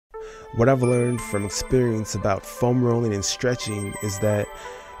What I've learned from experience about foam rolling and stretching is that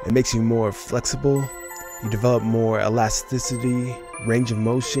it makes you more flexible, you develop more elasticity, range of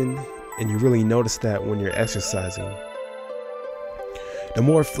motion, and you really notice that when you're exercising. The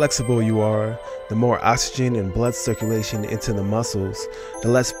more flexible you are, the more oxygen and blood circulation into the muscles, the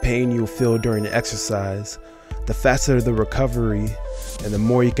less pain you'll feel during the exercise, the faster the recovery, and the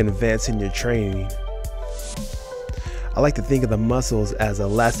more you can advance in your training. I like to think of the muscles as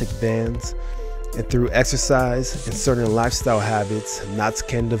elastic bands, and through exercise and certain lifestyle habits, knots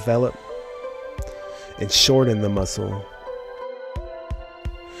can develop and shorten the muscle.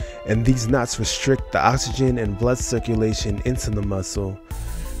 And these knots restrict the oxygen and blood circulation into the muscle.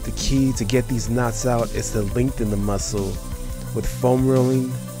 The key to get these knots out is to lengthen the muscle with foam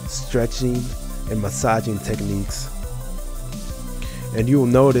rolling, stretching, and massaging techniques. And you'll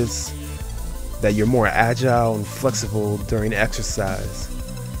notice that you're more agile and flexible during exercise.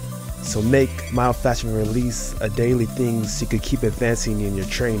 So make myofascial release a daily thing so you can keep advancing in your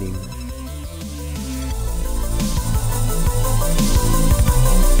training.